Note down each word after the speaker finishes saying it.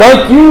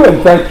Thank you,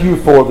 and thank you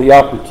for the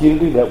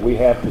opportunity that we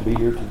have to be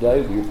here today.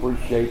 We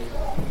appreciate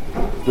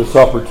this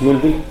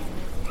opportunity.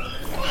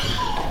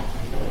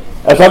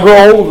 As I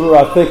grow older,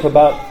 I think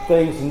about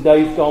things in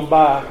days gone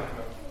by.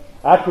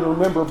 I can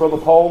remember Brother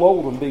Paul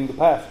Oldham being the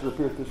pastor up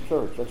here at this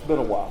church. That's been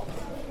a while.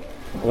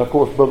 And of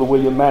course, Brother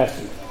William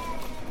Massey.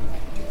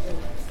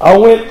 I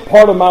went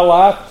part of my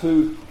life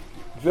to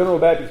General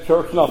Baptist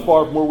Church, not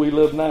far from where we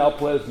live now,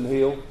 Pleasant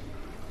Hill.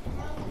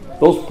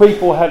 Those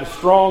people had a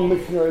strong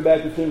missionary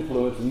Baptist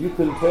influence, and you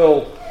couldn't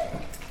tell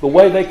the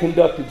way they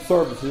conducted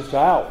services to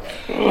ours.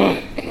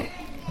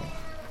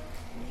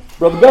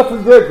 Brother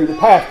Guthrie Gregory, the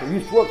pastor,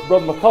 used to work with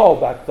Brother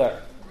McCall back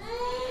there.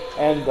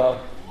 And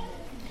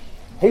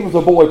he was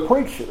a boy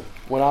preacher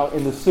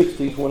in the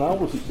 60s when I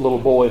was a little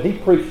boy, and he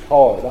preached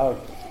hard.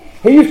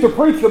 He used to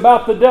preach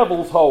about the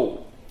devil's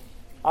hole.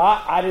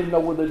 I didn't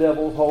know where the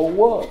devil's hole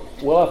was.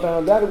 Well, I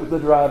found out it was the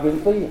drive-in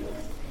theater.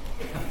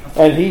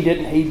 And he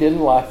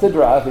didn't like the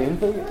drive-in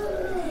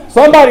theater.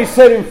 Somebody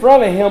said in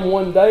front of him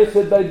one day,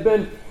 said they'd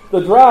been the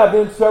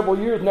drive-in several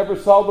years, never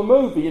saw the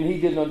movie, and he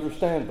didn't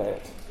understand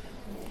that.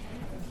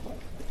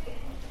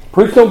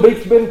 Preached on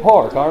Beach Bend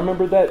Park. I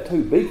remember that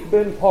too. Beach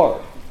Bend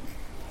Park.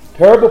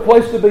 Terrible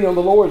place to be on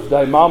the Lord's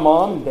Day. My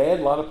mom and dad,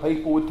 a lot of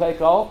people would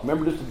take off.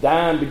 Remember, just a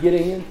dime to get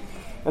in.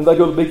 And they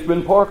go to Beach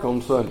Bend Park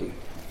on Sunday.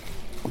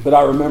 But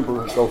I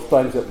remember those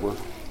things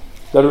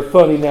that are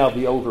funny now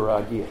the older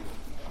I get.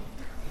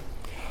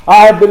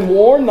 I have been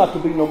warned not to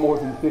be no more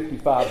than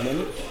 55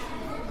 minutes.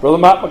 Brother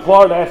Mike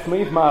McClard asked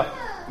me if my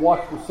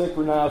watch was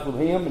synchronized with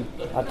him, and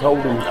I told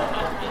him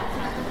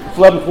it's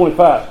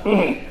 11:25.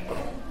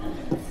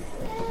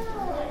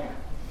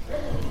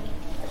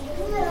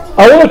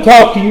 I want to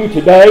talk to you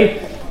today.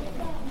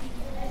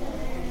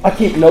 I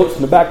keep notes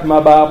in the back of my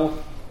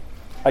Bible.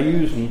 I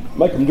use and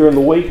make them during the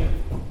week.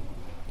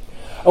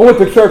 I went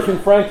to church in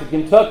Franklin,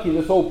 Kentucky, and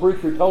this old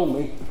preacher told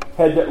me,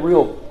 had that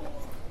real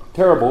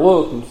terrible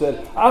look, and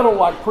said, I don't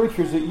like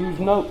preachers that use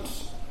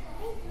notes.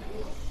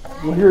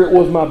 Well, here it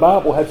was, my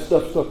Bible had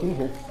stuff stuck in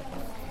here.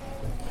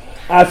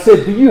 I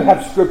said, do you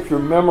have Scripture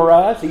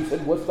memorized? He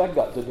said, what's that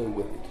got to do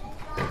with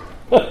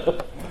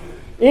it?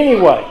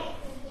 Anyway,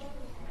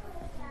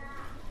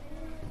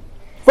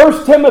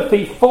 1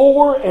 Timothy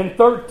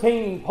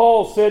 4:13,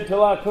 Paul said,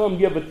 till I come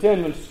give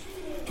attendance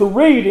to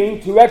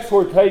reading, to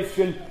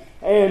exhortation,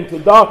 and to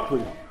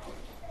doctrine.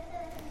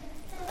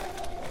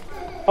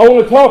 I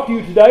want to talk to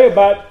you today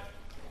about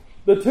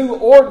the two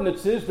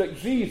ordinances that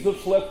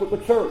Jesus left with the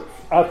church.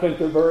 I think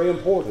they're very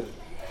important.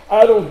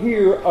 I don't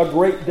hear a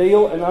great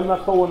deal, and I'm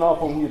not throwing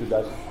off on you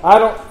today. I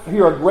don't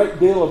hear a great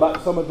deal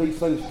about some of these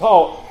things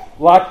taught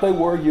like they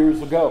were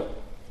years ago.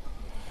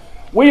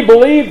 We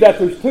believe that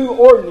there's two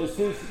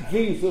ordinances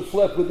Jesus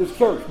left with his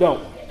church,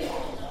 don't we?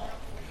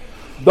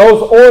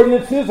 Those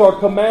ordinances or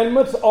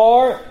commandments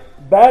are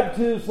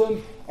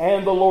baptism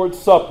and the Lord's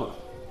Supper.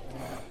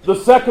 The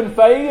second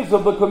phase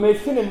of the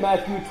commission in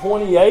Matthew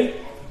 28,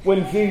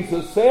 when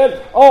Jesus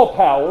said, all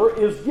power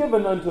is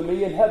given unto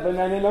me in heaven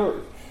and in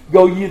earth.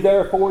 Go ye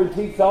therefore and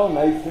teach all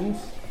nations,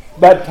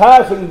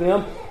 baptizing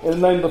them in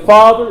the name of the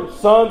Father,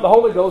 Son, the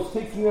Holy Ghost,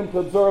 teaching them to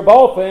observe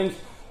all things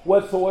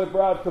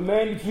whatsoever I have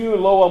commanded you,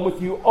 and lo, I'm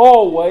with you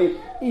always,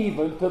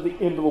 even to the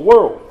end of the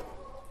world.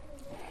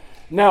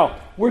 Now,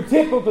 we're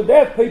tickled to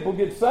death people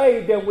get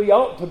saved, and we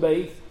ought to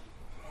be.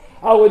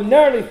 I would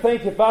nearly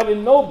think if I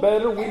didn't know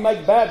better, we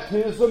make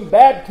baptism.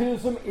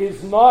 Baptism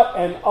is not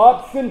an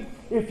option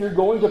if you're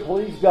going to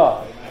please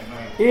God.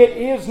 It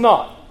is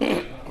not.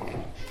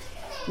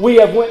 We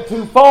have went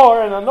too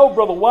far, and I know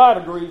Brother White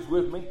agrees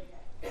with me.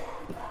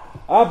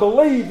 I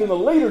believe in the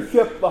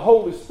leadership of the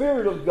Holy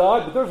Spirit of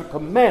God, but there's a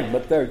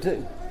commandment there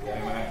too.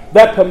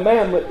 That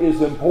commandment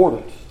is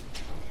important,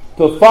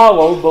 to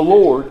follow the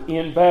Lord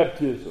in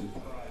baptism.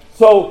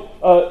 So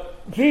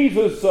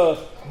Jesus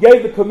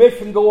gave the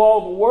commission to go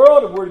all the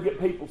world, and we're to get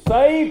people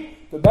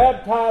saved, to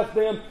baptize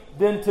them,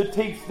 then to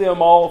teach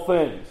them all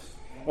things.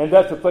 And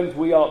that's the things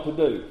we ought to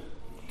do.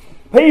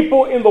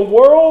 People in the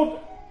world,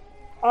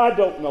 I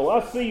don't know.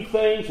 I see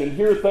things and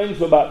hear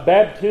things about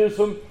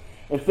baptism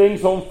and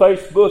things on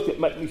Facebook that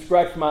make me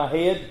scratch my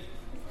head.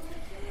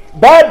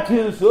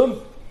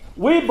 Baptism,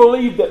 we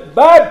believe that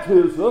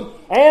baptism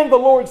and the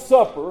Lord's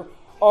Supper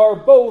are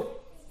both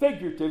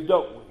figurative,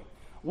 don't we?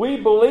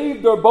 We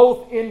believe they're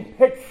both in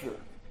picture.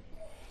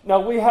 Now,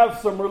 we have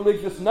some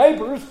religious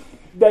neighbors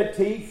that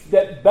teach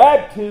that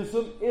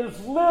baptism is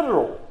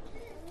literal.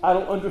 I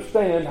don't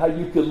understand how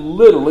you could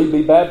literally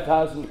be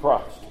baptized in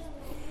Christ.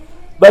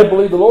 They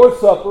believe the Lord's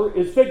Supper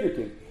is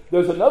figurative.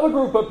 There's another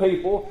group of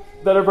people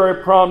that are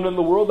very prominent in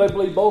the world. They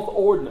believe both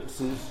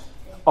ordinances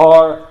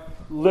are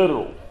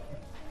literal.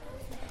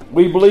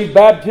 We believe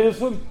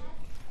baptism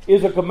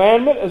is a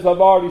commandment, as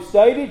I've already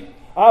stated.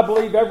 I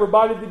believe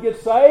everybody that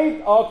gets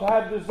saved ought to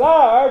have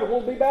desire to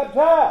want to be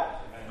baptized.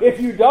 If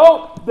you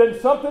don't, then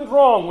something's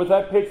wrong with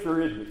that picture,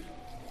 isn't it?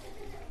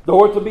 There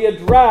ought to be a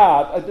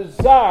drive, a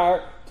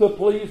desire to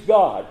please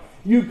God.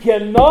 You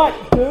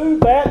cannot do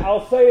that,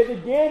 I'll say it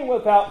again,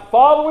 without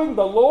following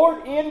the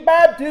Lord in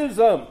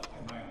baptism.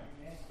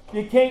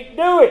 You can't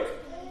do it.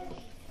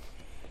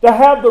 To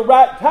have the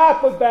right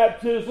type of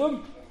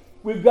baptism,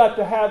 we've got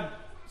to have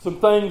some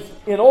things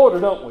in order,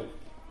 don't we?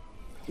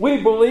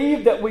 We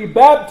believe that we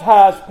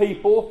baptize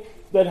people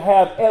that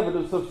have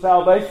evidence of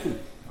salvation.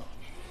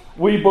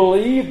 We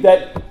believe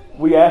that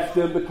we ask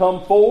them to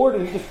come forward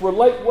and just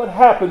relate what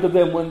happened to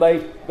them when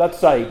they got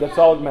saved. That's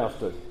all it amounts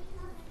to.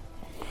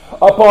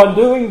 Upon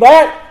doing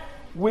that,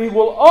 we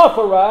will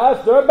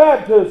authorize their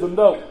baptism,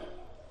 don't we?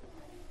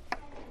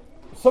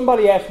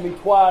 Somebody asked me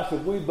twice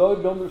if we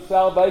voted on their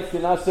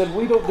salvation. I said,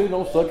 we don't do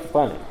no such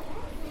thing.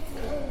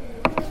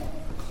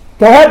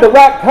 To have the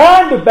right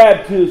kind of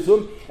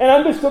baptism, and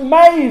I'm just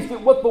amazed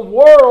at what the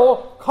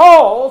world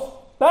calls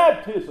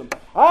baptism.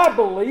 I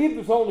believe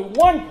there's only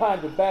one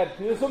kind of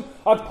baptism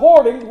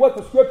according to what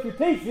the Scripture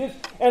teaches,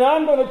 and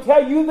I'm going to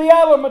tell you the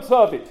elements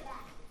of it.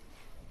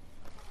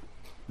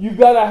 You've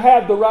got to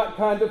have the right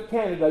kind of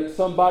candidate,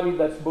 somebody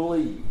that's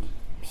believed,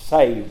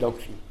 saved, don't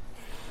you?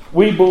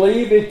 We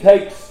believe it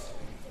takes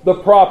the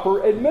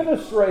proper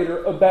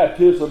administrator of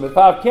baptism. If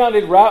I've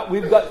counted right,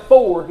 we've got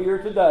 4 here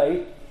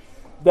today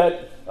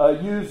that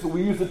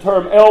we use the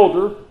term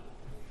elder,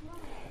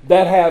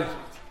 that have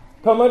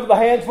come under the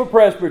hands of a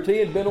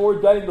presbytery and been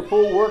ordained the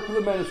full work of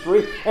the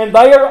ministry, and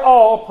they are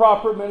all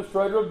proper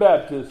administrator of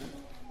baptism.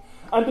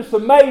 I'm just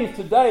amazed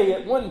today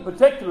at one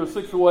particular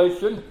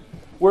situation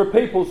where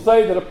people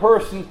say that a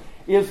person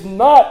is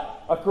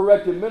not a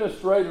correct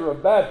administrator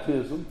of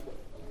baptism.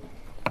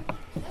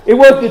 It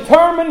was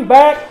determined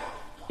back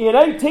in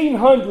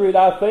 1800,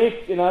 I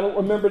think, and I don't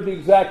remember the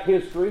exact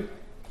history,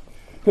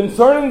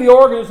 concerning the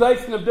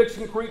organization of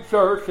Dixon Creek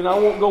Church, and I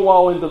won't go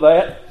all into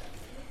that,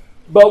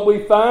 but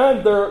we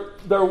find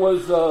there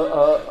was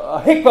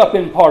a hiccup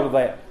in part of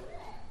that.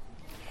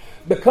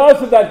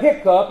 Because of that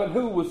hiccup and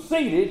who was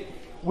seated,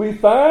 we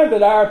find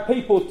that our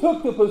people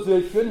took the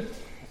position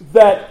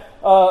that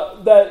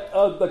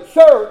the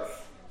church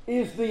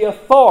is the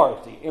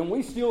authority, and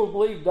we still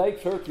believe today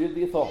church is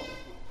the authority.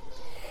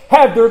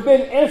 Have there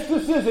been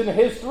instances in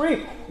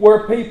history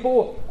where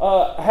people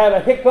had a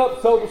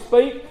hiccup, so to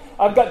speak?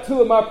 I've got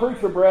 2 of my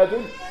preacher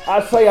brethren.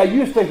 I say I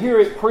used to hear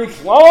it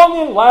preached long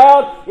and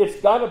loud. It's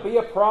got to be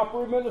a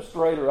proper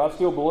administrator. I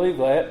still believe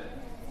that.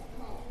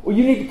 Well,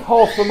 you need to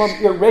call some of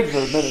them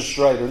irregular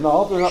administrator.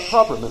 No, they're not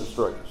proper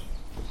administrators.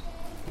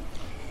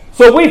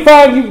 So we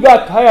find you've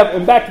got to have,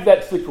 and back to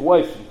that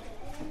situation,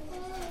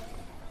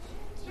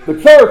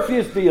 the church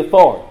is the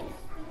authority.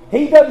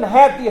 He doesn't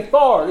have the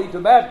authority to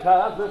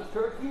baptize, this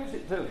church gives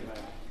it to him.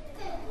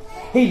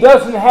 He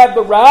doesn't have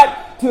the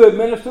right to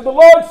administer the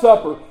Lord's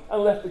Supper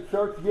unless the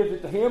church gives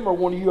it to him or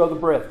one of you other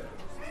brethren.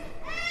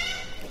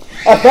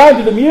 I find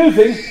it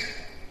amusing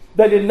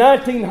that in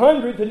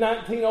 1900 to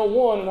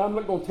 1901, and I'm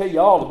not going to tell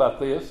you all about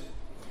this,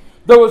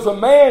 there was a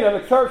man at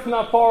a church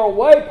not far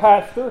away,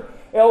 Pastor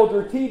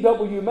Elder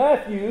T.W.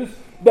 Matthews,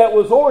 that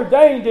was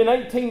ordained in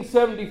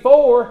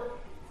 1874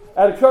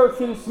 at a church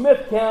in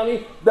Smith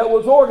County that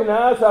was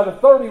organized out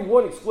of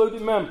 31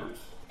 excluded members.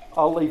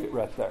 I'll leave it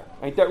right there.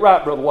 Ain't that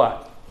right, Brother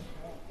White?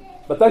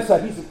 But they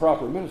say he's the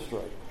proper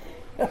administrator.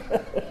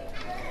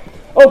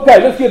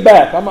 Okay, let's get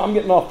back. I'm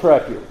getting off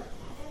track here.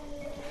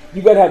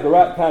 You've got to have the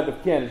right kind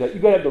of candidate.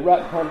 You've got to have the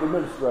right kind of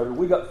administrator.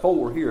 We got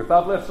 4 here. If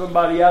I've left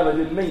somebody out, I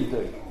didn't mean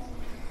to.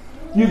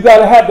 You've got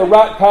to have the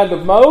right kind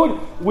of mode.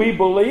 We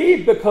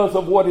believe, because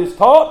of what is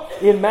taught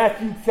in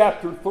Matthew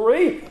chapter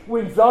 3,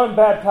 when John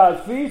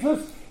baptized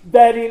Jesus,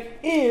 that it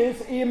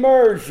is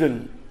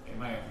immersion.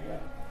 Amen.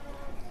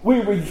 We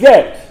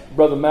reject,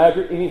 Brother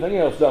Maggart, anything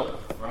else, don't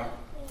we? Right.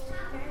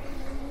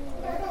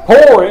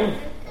 Pouring,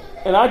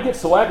 and I get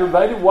so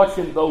aggravated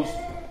watching those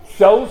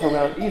shows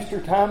around Easter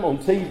time on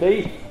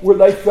TV where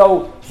they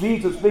show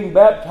Jesus being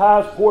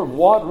baptized, pouring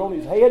water on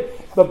his head.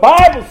 The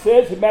Bible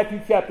says in Matthew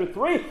chapter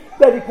 3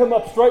 that he come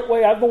up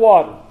straightway out of the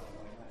water.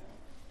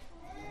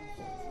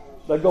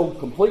 They go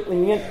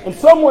completely in. And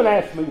someone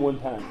asked me one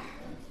time,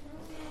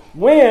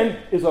 when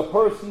is a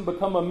person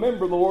become a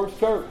member of the Lord's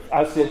church?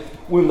 I said,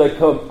 when they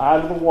come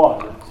out of the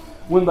water.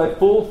 When they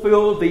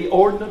fulfill the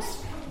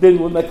ordinance, then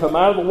when they come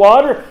out of the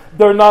water,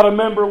 they're not a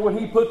member when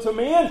he puts them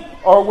in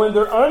or when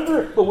they're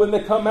under, but when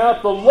they come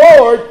out, the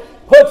Lord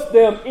puts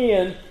them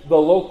in the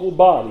local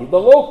body. The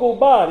local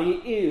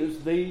body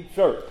is the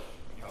church.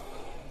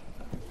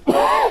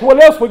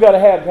 What else we got to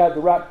have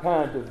the right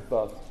kind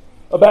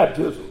of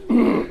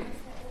baptism?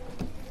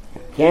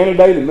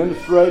 Candidate,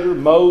 administrator,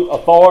 mode,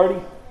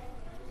 authority.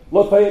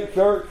 Lafayette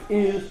Church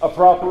is a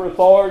proper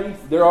authority.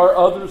 There are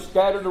others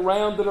scattered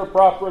around that are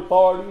proper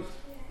authorities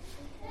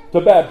to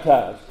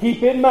baptize.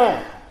 Keep in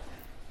mind,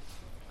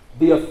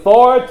 the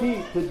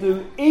authority to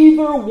do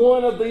either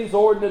one of these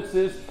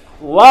ordinances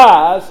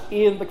lies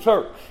in the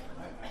church.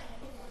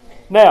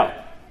 Now,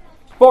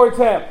 for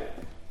example,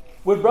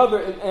 with Brother,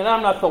 and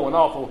I'm not throwing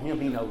off on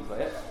him, he knows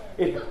that.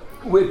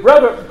 Could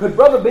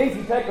Brother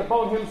Beasley take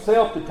upon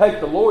himself to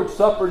take the Lord's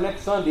Supper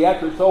next Sunday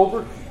after it's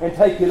over and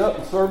take it up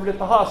and serve it at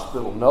the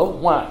hospital? No.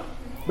 Why?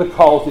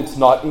 Because it's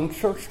not in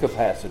church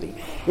capacity.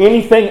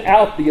 Anything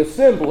out the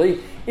assembly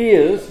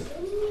is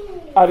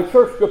out of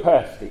church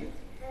capacity.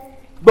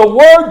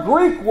 The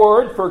Greek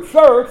word for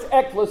church,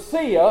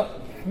 ecclesia,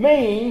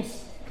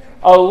 means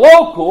a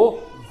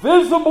local,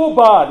 visible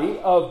body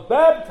of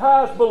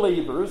baptized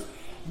believers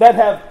that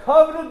have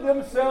covenanted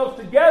themselves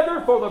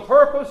together for the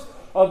purpose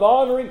of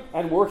honoring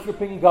and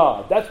worshiping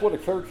God. That's what a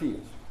church is.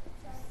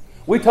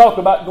 We talk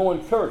about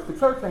going to church. The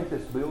church ain't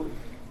this building.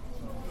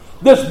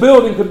 This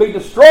building could be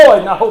destroyed,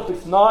 and I hope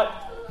it's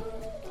not.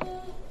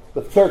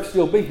 But the church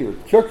still be here.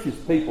 The church is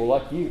people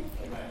like you.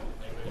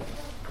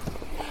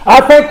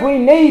 I think we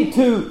need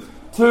to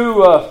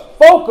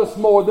focus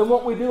more than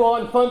what we do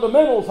on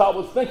fundamentals. I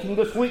was thinking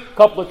this week a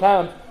couple of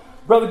times.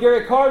 Brother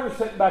Gary Carter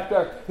sitting back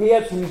there. He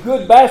had some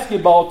good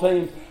basketball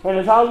teams. And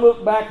as I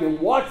look back and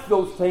watch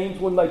those teams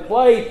when they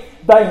played,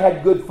 they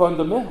had good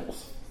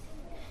fundamentals.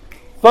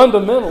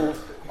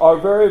 Fundamentals are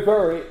very,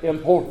 very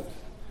important.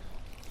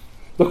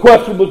 The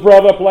question was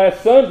brought up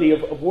last Sunday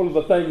of one of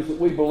the things that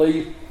we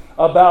believe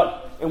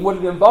about, and what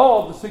it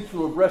involved, the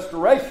issue of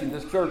restoration.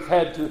 This church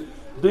had to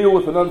deal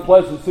with an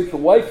unpleasant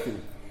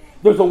situation.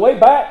 There's a way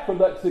back from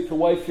that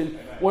situation.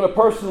 When a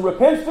person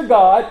repents to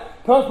God,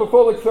 comes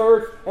before the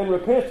church, and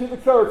repents to the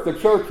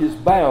church is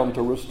bound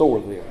to restore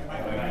them.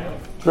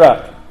 That's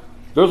right.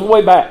 There's a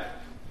way back.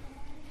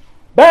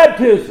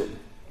 Baptism,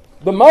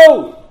 the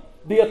mode,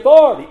 the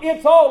authority,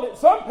 it's all.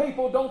 Some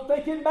people don't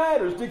think it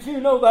matters. Did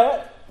you know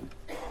that?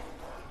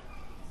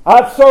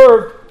 I've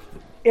served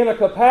in a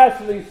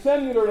capacity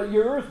similar to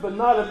yours, but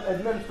not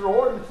administer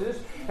ordinances.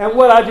 And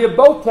what I did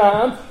both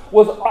times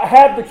was I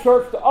had the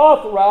church to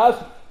authorize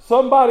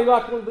somebody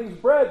like one of these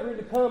brethren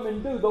to come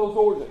and do those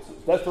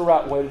ordinances. That's the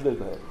right way to do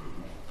that.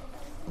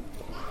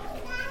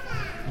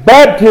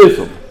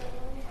 Baptism.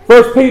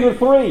 1 Peter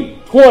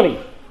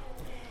 3:20.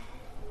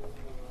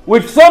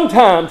 Which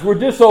sometimes were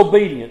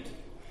disobedient,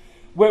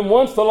 when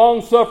once the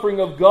long suffering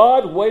of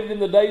God waited in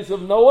the days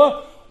of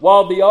Noah,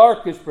 while the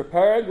ark is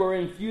prepared,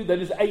 wherein few, that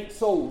is 8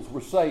 souls,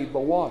 were saved by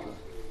water.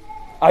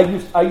 I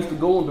used to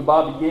go on to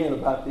Bobby Gann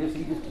about this.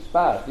 He just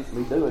despised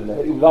me doing that.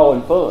 It was all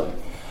in fun.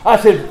 I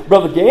said,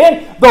 Brother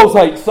Gann, those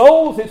 8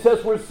 souls, it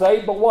says we're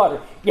saved by water.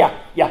 Yeah,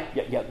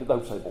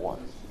 those saved by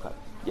water. Okay.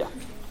 Yeah.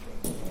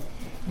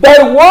 They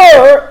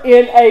were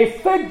in a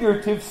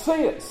figurative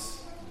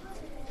sense.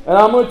 And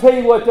I'm going to tell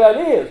you what that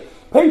is.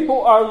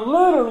 People are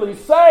literally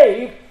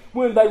saved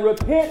when they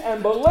repent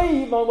and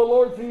believe on the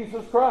Lord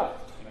Jesus Christ.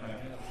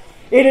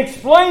 It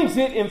explains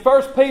it in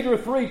 1 Peter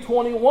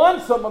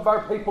 3:21. Some of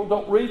our people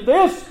don't read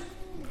this.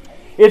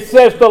 It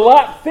says the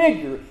like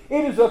figure.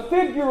 It is a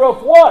figure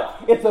of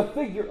what? It's a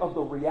figure of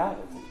the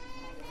reality.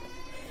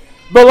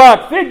 The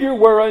like figure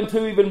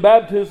whereunto even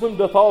baptism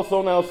doth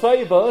also now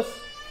save us,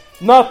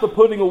 not the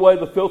putting away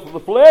the filth of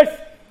the flesh,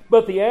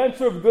 but the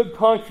answer of good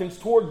conscience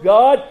toward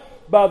God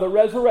by the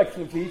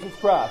resurrection of Jesus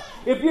Christ.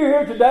 If you're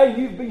here today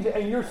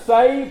and you're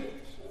saved,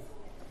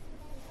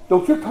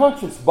 don't your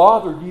conscience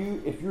bother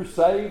you if you're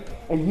saved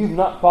and you've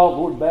not followed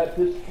Lord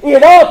baptism?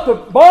 It ought to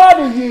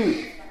bother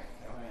you.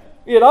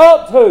 It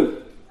ought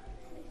to.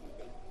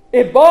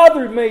 It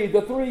bothered me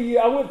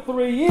I went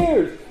 3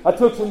 years. I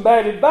took some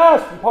bad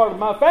advice from part of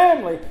my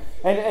family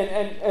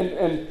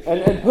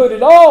and put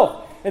it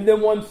off. And then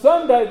one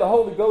Sunday, the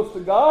Holy Ghost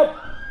of God,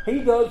 He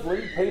does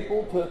lead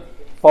people to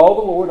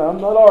follow the Lord.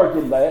 I'm not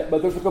arguing that,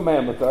 but there's a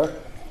commandment there.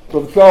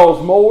 Brother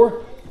Charles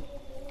Moore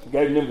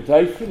gave an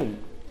invitation,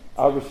 and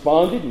I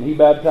responded, and he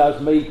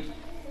baptized me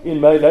in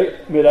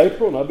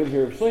mid-April, and I've been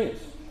here since.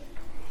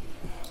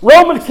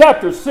 Romans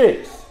chapter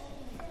 6,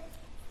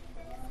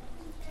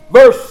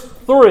 verse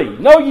 3.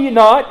 Know ye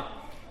not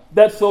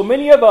that so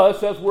many of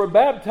us, as were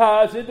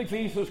baptized into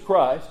Jesus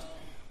Christ,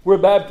 were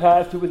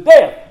baptized to His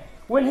death?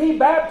 When He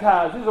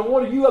baptizes, or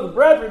one of you other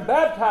brethren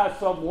baptize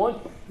someone,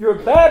 you're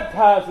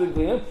baptizing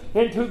them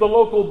into the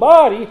local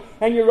body,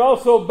 and you're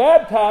also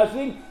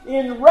baptizing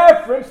in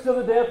reference to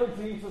the death of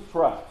Jesus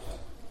Christ.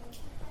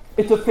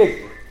 It's a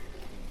figure.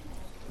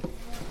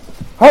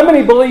 How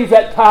many believe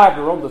that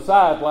tiger on the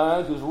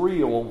sidelines is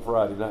real on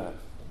Friday night?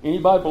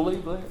 Anybody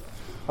believe that?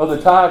 Or the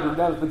tiger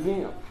down at the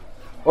gym?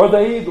 Or the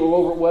eagle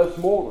over at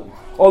Westmoreland?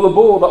 Or the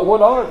bull?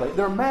 What are they?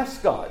 They're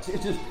mascots.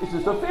 It's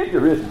just a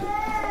figure, isn't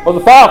it? Or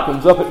the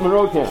falcons up at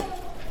Monroe County.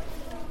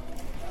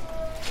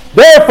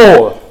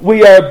 Therefore,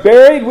 we are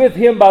buried with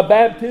Him by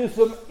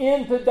baptism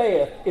into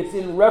death. It's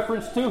in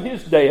reference to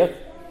His death.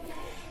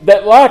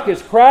 That like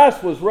as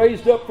Christ was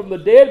raised up from the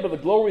dead by the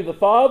glory of the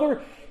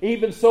Father,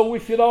 even so we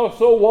should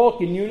also walk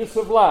in newness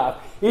of life.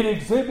 It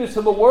exhibits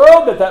to the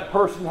world that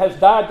person has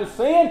died to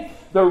sin.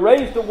 They're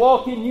raised to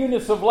walk in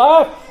newness of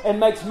life, and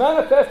makes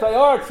manifest they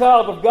are a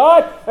child of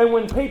God. And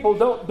when people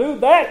don't do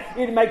that,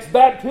 it makes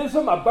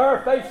baptism a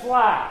barefaced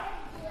lie.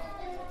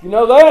 You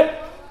know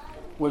that?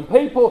 When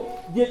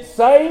people get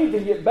saved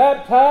and get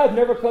baptized,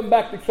 never come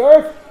back to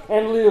church,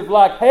 and live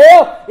like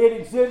hell, it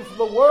exhibits to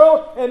the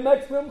world and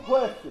makes them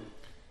question.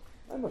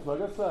 They must not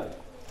got saved.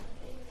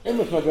 They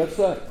must not got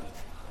saved.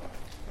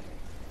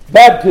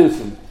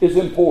 Baptism is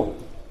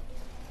important.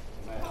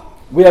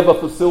 We have a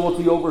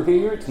facility over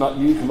here. It's not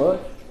used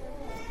much.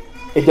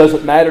 It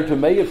doesn't matter to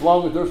me as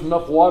long as there's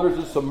enough water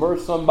to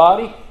submerge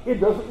somebody. It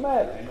doesn't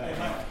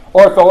matter.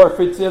 Or if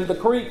it's in the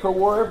creek or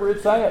wherever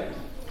it's at.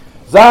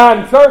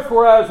 Zion Church,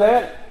 where I was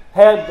at,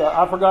 had,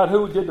 I forgot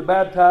who did the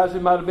baptizing,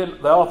 it might have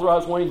been the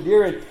authorized Wayne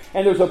Deere,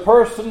 and there's a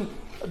person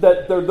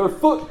that their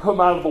foot come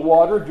out of the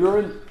water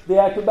during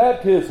the act of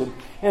baptism.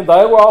 And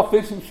they were all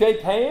fixing to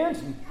shake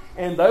hands,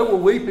 and they were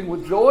weeping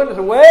with joy. And they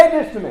said, wait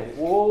just a minute.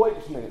 Whoa, wait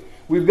just a minute.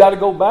 We've got to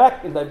go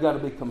back, and they've got to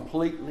be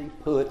completely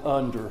put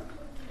under.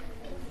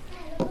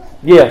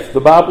 Yes, the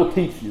Bible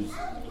teaches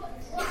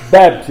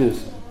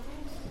baptism.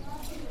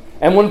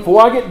 And when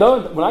I get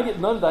done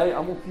today, I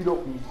want you to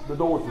open the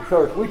doors of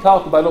church. We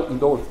talked about opening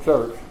doors of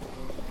church.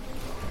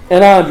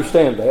 And I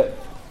understand that.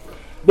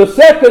 The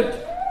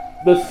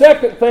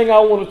second thing I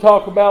want to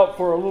talk about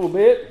for a little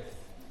bit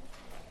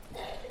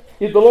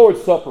is the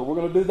Lord's Supper. We're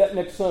going to do that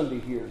next Sunday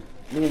here.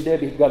 Me and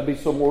Debbie have got to be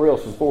somewhere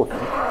else,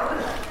 unfortunately.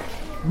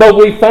 But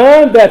we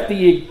find that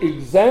the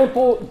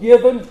example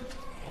given,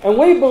 and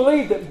we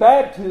believe that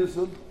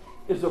baptism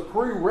is a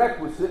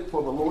prerequisite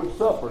for the Lord's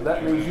Supper.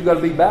 That means you've got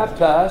to be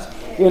baptized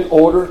in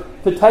order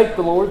to take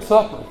the Lord's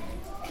Supper.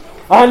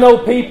 I know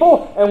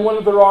people, and one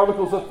of their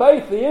articles of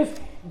faith is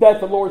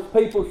that the Lord's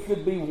people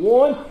should be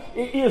one.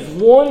 It is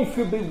one. It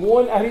should be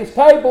one at His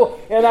table.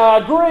 And I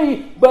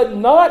agree, but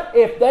not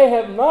if they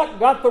have not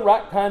got the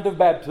right kind of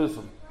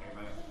baptism.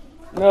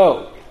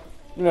 No.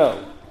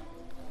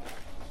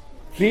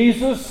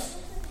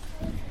 Jesus,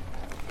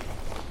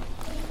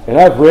 and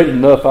I've read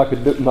enough I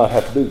could not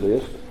have to do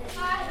this.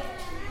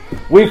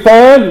 We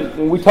find,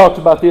 and we talked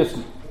about this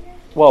a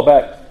while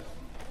back,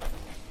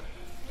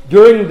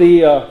 during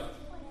the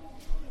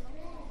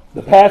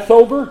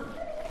Passover,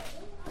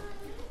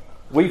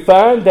 we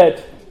find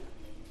that,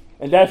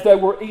 and as they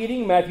were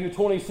eating, Matthew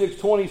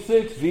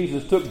 26:26,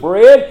 Jesus took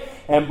bread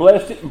and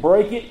blessed it and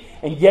brake it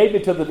and gave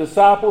it to the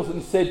disciples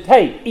and said,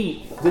 take,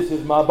 eat, this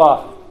is my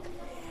body.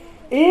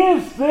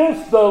 Is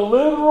this the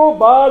literal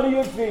body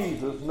of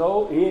Jesus?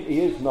 No, it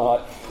is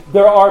not.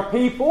 There are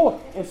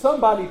people, and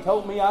somebody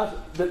told me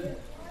that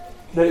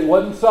it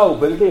wasn't so,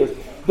 but it is.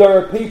 There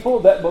are people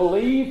that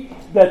believe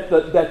that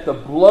the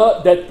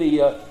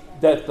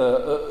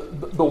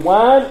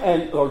wine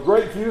and or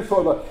grape juice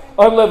or the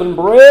unleavened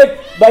bread,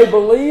 they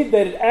believe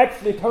that it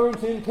actually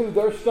turns into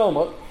their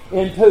stomach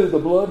into the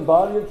blood and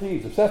body of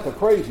Jesus. That's the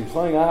craziest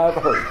thing I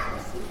ever heard.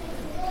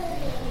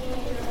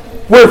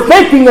 We're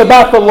thinking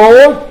about the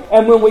Lord,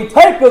 and when we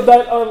take of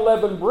that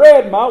unleavened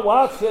bread, my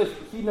wife says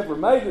she never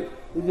made it,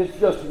 it's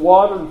just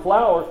water and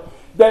flour,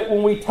 that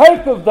when we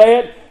take of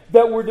that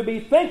we're to be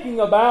thinking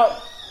about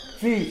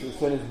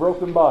Jesus and His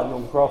broken body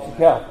on the cross of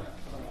Calvary.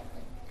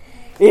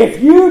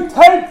 If you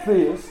take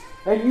this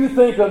and you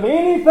think of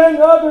anything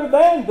other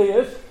than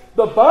this,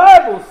 the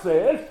Bible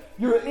says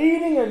you're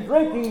eating and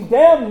drinking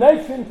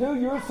damnation to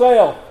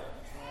yourself.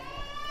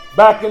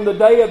 Back in the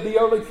day of the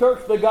early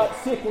church, they got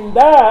sick and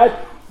died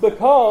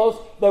because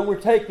they were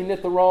taking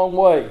it the wrong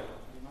way.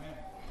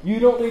 You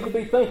don't need to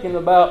be thinking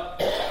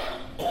about,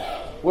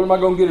 what am I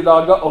going to get at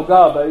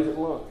Agave's at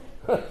lunch?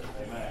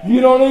 You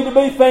don't need to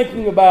be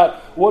thinking about,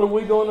 what are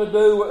we going to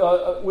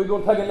do? We're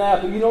going to take a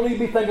nap. You don't need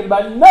to be thinking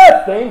about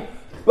nothing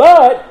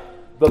but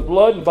the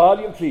blood and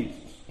body of Jesus.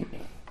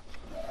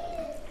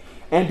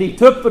 And He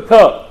took the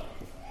cup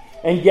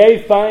and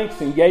gave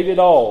thanks and gave it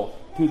all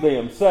to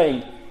them,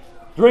 saying,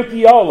 drink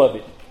ye all of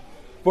it,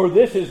 for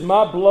this is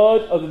my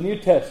blood of the New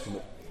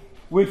Testament,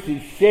 which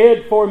is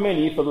shed for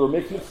many for the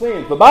remission of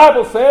sins. The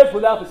Bible says,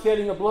 without the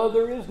shedding of blood,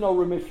 there is no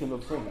remission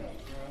of sins.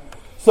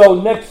 So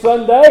next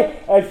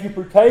Sunday, as you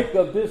partake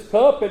of this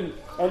cup, and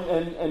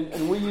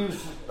we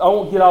use, I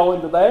won't get all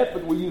into that,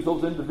 but we use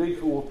those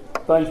individual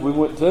things we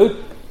went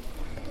to,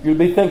 you'll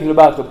be thinking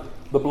about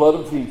the blood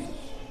of Jesus.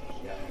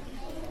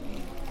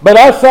 But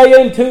I say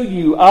unto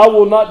you, I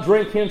will not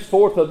drink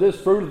henceforth of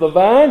this fruit of the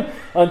vine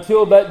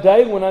until that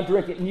day when I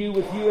drink it new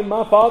with you in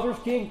my Father's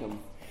kingdom.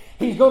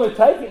 He's going to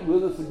take it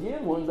with us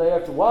again one day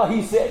after a while.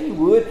 He said He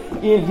would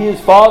in His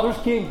Father's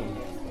kingdom.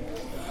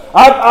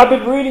 I've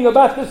been reading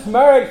about this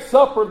marriage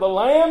supper of the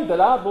Lamb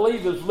that I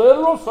believe is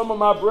literal. Some of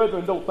my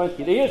brethren don't think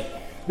it is.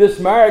 This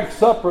marriage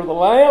supper of the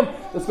Lamb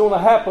that's going to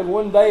happen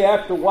one day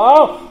after a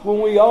while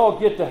when we all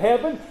get to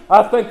heaven.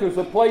 I think there's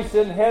a place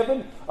in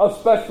heaven of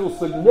special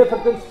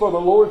significance for the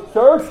Lord's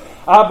church.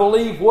 I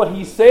believe what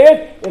He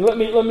said, and let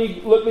me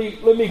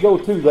go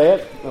to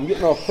that. I'm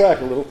getting off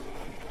track a little.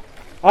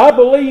 I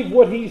believe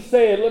what He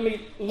said. Let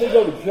me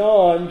go to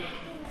John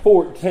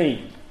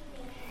 14.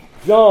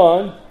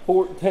 John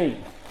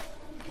 14.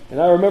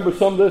 And I remember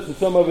some of this and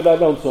some of it I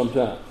don't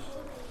sometimes.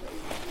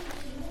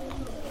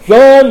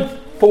 John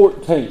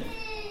 14.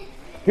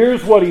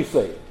 Here's what He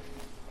said.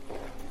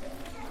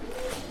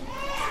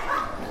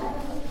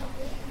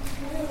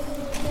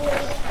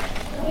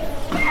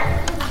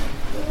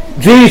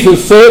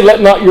 Jesus said,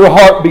 let not your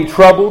heart be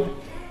troubled.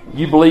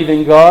 You believe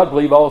in God,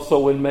 believe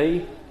also in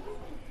me.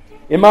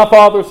 In my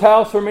Father's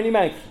house are many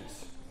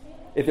mansions.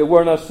 If it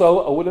were not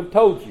so, I would have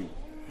told you.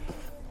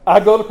 I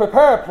go to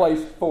prepare a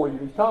place for you.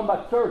 He's talking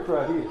about church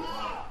right here.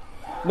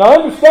 Now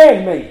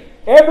understand me.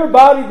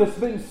 Everybody that's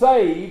been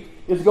saved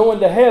is going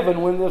to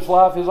heaven when this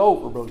life is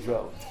over, Brother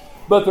Joe.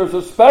 But there's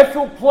a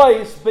special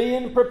place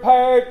being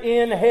prepared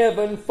in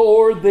heaven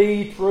for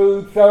the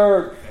true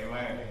church.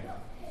 Amen.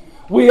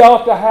 We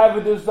ought to have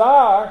a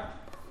desire.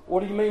 What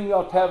do you mean we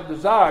ought to have a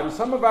desire? And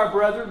some of our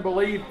brethren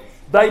believe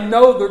they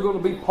know they're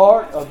going to be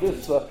part of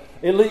this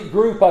elite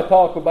group I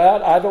talk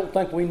about. I don't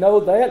think we know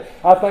that.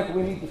 I think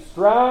we need to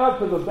strive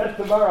to the best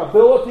of our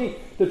ability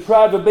to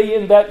try to be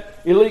in that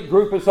elite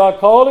group, as I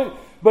call it.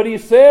 But he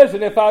says,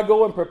 and if I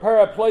go and prepare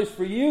a place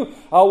for you,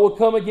 I will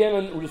come again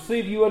and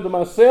receive you unto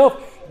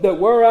myself, that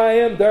where I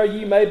am, there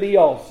ye may be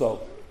also.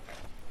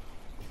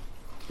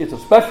 It's a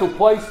special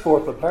place for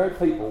prepared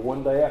people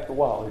one day after a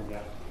while.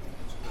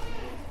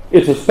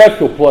 It's a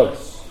special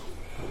place.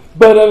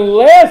 But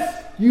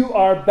unless you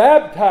are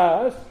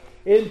baptized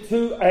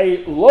into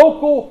a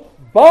local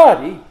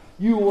body,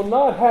 you will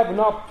not have an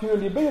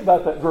opportunity to be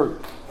about that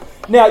group.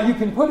 Now, you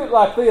can put it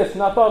like this,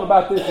 and I thought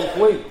about this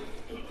week.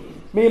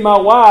 Me and my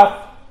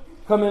wife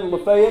come into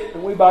Lafayette,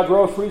 and we buy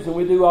groceries, and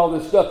we do all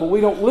this stuff, but we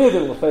don't live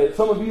in Lafayette.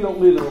 Some of you don't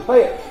live in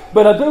Lafayette,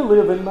 but I do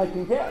live in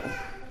Macon County.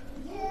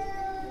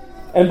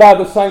 And by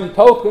the same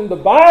token, the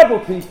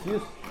Bible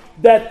teaches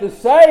that the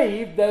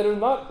saved that are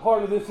not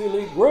part of this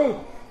elite group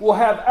will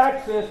have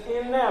access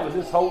in and out of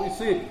this holy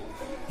city.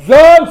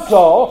 John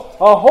saw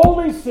a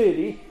holy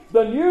city,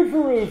 the New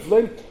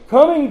Jerusalem,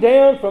 coming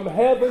down from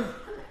heaven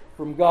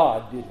from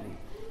God, didn't he?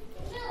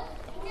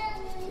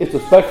 It's a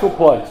special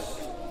place.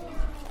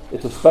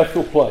 It's a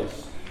special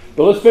place.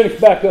 But let's finish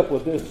back up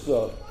with this.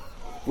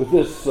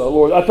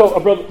 Lord, I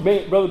told Brother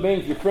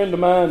Benji, a friend of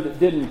mine that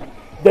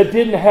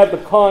didn't have the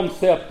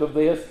concept of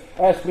this,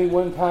 asked me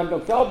one time,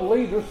 "Don't y'all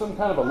believe there's some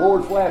kind of a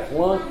Lord's last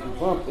lunch or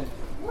something?"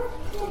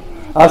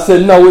 I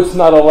said, "No, it's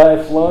not a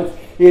last lunch.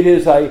 It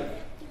is a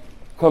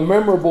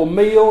commemorable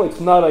meal. It's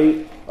not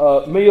a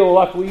meal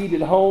like we eat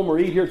at home or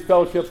eat here at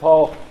Fellowship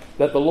Hall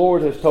that the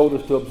Lord has told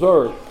us to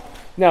observe."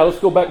 Now, let's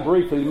go back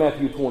briefly to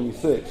Matthew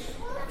 26.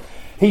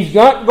 He's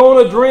not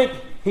going to drink.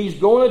 He's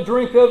going to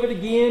drink of it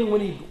again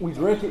when we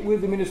drink it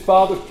with him in his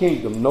Father's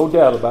kingdom. No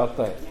doubt about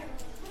that.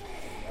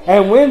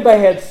 And when they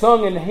had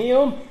sung an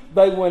hymn,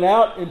 they went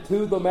out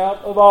into the Mount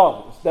of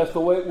Olives. That's the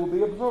way it will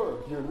be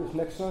observed here this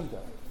next Sunday.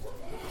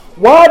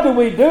 Why do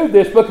we do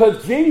this?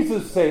 Because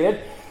Jesus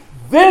said,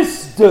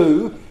 "This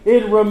do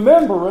in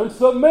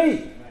remembrance of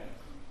me."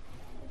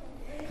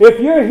 If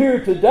you're here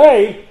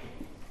today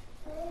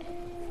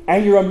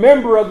and you're a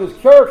member of this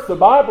church, the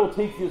Bible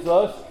teaches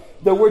us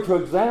that we're to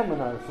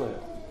examine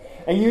ourselves.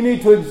 And you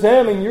need to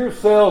examine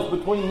yourselves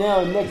between now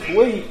and next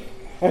week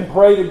and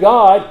pray to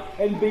God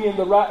and be in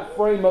the right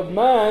frame of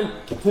mind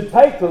to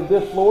take of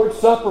this Lord's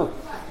Supper.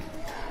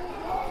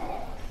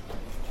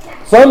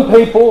 Some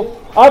people,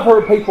 I've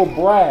heard people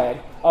brag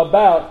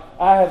about,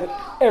 "I haven't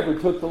ever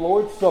took the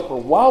Lord's Supper."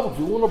 Why would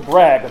you want to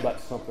brag about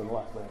something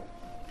like that?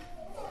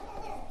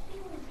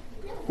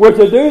 We're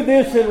to do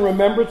this in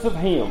remembrance of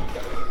Him.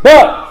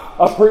 But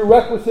a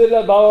prerequisite,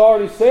 as I've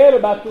already said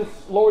about this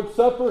Lord's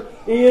Supper,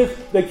 is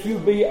that you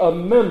be a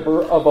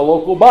member of a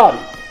local body.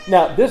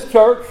 Now, this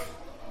church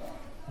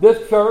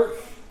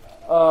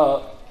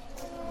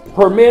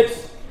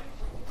permits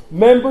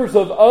members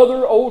of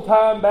other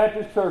old-time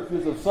Baptist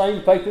churches of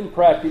same faith and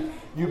practice.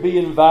 You be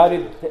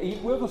invited to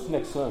eat with us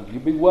next Sunday.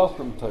 You'd be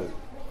welcome to.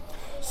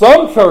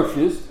 Some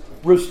churches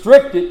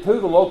restrict it to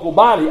the local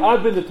body.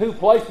 I've been to two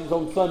places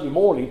on Sunday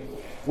morning.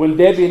 When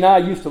Debbie and I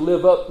used to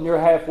live up near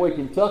halfway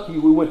Kentucky,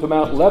 we went to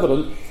Mount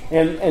Lebanon,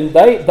 and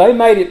they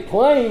made it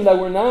plain, they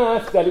were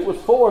nice, that it was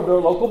for their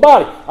local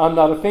body. I'm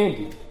not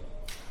offended.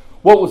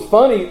 What was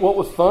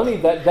funny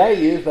that day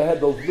is they had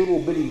those little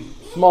bitty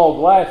small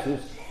glasses,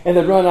 and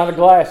they'd run out of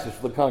glasses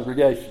for the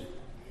congregation.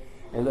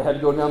 And they had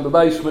to go down the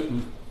basement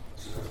and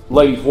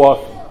ladies wash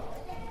them.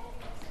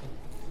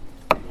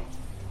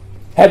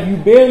 Have you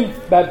been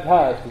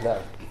baptized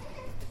today?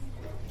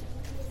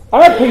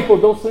 Our people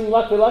don't seem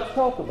like they like to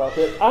talk about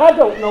that. I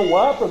don't know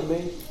why, Brother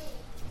Ben.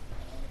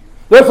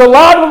 There's a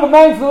lot of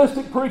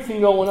evangelistic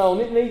preaching going on.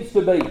 It needs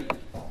to be.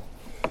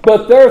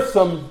 But there's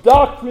some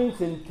doctrines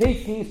and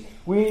teachings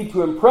we need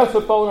to impress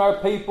upon our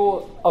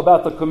people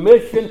about the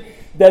commission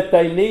that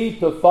they need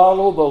to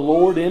follow the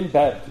Lord in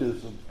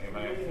baptism.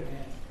 Amen.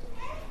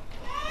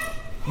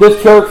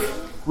 This church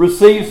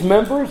receives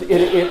members.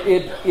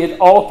 It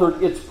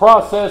altered its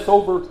process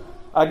over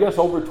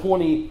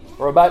 20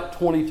 or about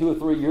 22 or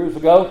 3 years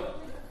ago.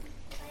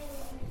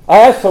 I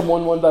asked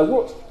someone one day,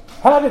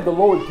 how did the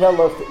Lord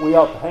tell us that we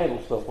ought to handle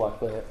stuff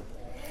like that?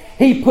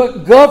 He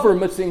put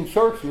governments in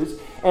churches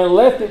and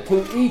left it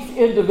to each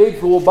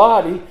individual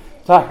body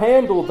to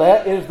handle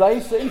that as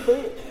they see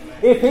fit.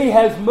 If He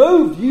has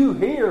moved you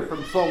here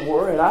from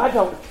somewhere, and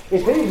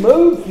if He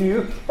moves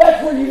you,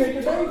 that's where you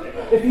need to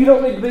be. If you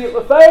don't need to be at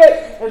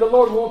Lafayette and the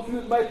Lord wants you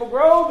at Maple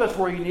Grove, that's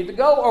where you need to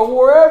go, or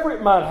wherever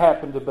it might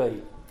happen to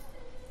be.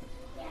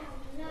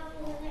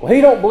 Well, He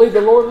don't believe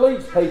the Lord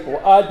leads people.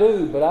 I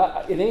do, but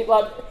I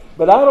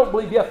don't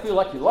believe you have to feel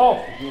like you're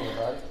lost again,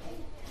 right?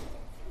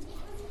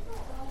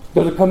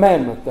 There's a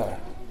commandment there.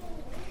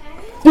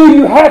 Do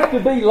you have to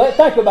be led?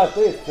 Think about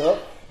this, Chuck.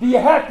 Do you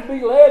have to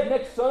be led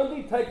next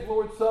Sunday to take the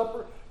Lord's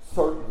Supper?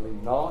 Certainly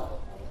not.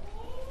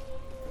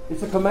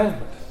 It's a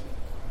commandment.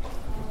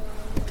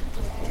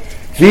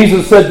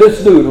 Jesus said,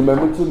 "This do in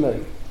remembrance of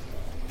me."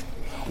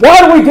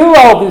 Why do we do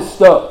all this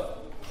stuff?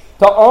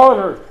 To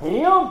honor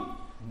Him?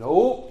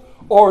 No.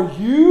 Or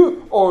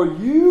you, or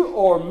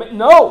me?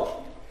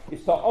 No.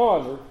 It's to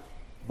honor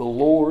the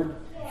Lord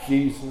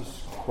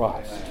Jesus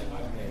Christ.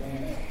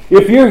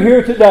 If you're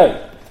here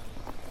today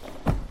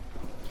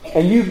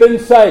and you've been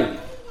saved,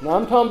 now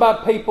I'm talking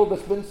about people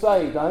that's been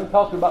saved. I ain't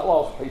talking about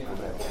lost people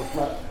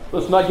now.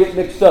 Let's not get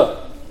mixed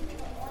up.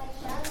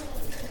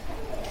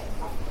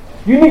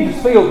 You need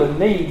to feel the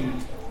need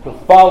to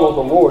follow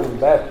the Lord in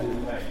baptism.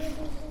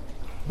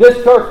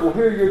 This church will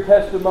hear your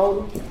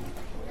testimony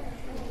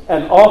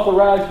and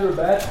authorize your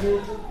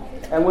baptism.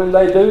 And when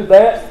they do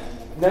that,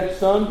 next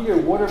Sunday or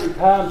whatever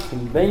time's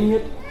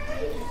convenient,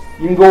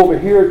 you can go over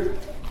here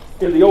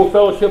in the old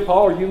fellowship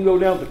hall, or you can go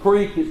down the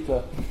creek. It's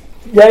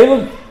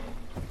Galen.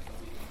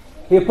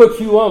 He'll put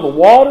you on the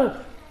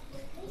water.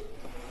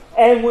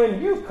 And when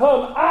you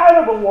come out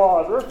of the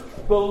water,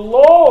 the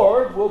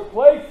Lord will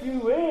place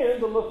you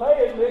in the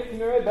Lafayette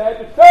Missionary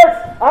Baptist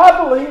Church.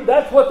 I believe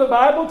that's what the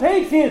Bible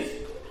teaches.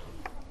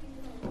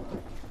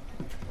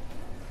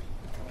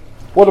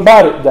 What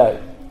about it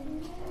today?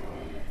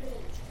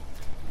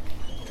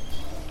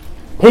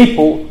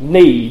 People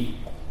need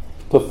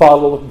to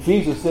follow.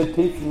 Jesus said,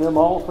 teaching them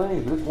all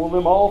things. This one of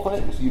them all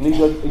things. You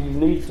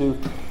need to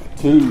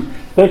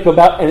think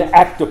about and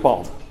act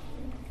upon.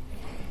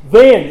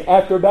 Then,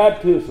 after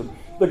baptism,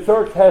 the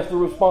church has the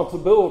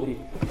responsibility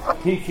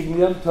of teaching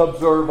them to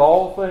observe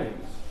all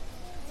things.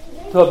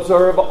 To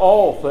observe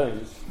all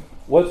things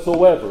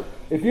whatsoever.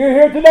 If you're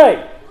here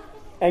today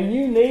and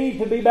you need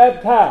to be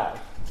baptized,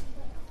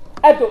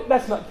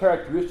 that's not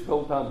characteristic of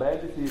old-time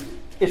Baptists, is it?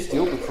 It's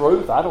still the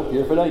truth. I don't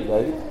care if it ain't,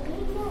 David.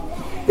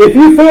 If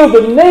you feel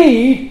the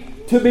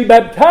need to be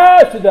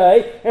baptized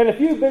today, and if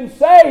you've been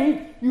saved,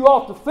 you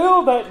ought to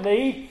feel that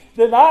need,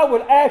 then I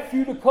would ask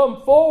you to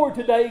come forward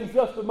today in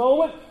just a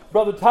moment.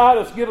 Brother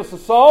Titus, give us a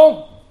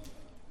song.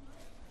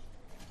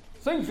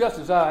 Sing Just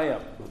As I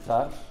Am, Brother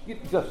Titus.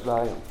 Get Just As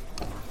I Am.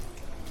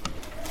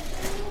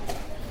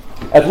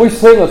 As we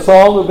sing a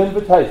song of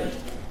invitation,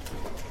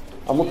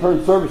 I'm going to turn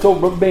the service over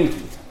to Brother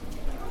Benji.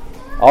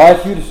 I'll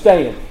ask you to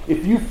stand.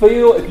 If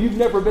you've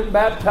never been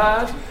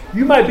baptized,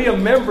 you may be a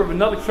member of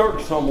another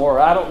church somewhere.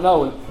 I don't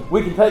know. And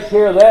we can take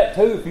care of that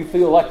too if you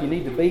feel like you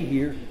need to be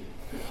here.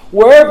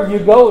 Wherever you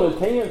go to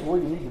attend is where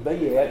you need to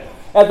be at.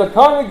 As the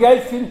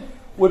congregation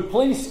would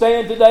please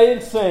stand today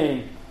and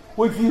sing,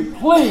 would you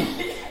please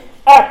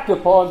act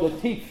upon the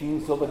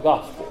teachings of the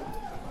gospel?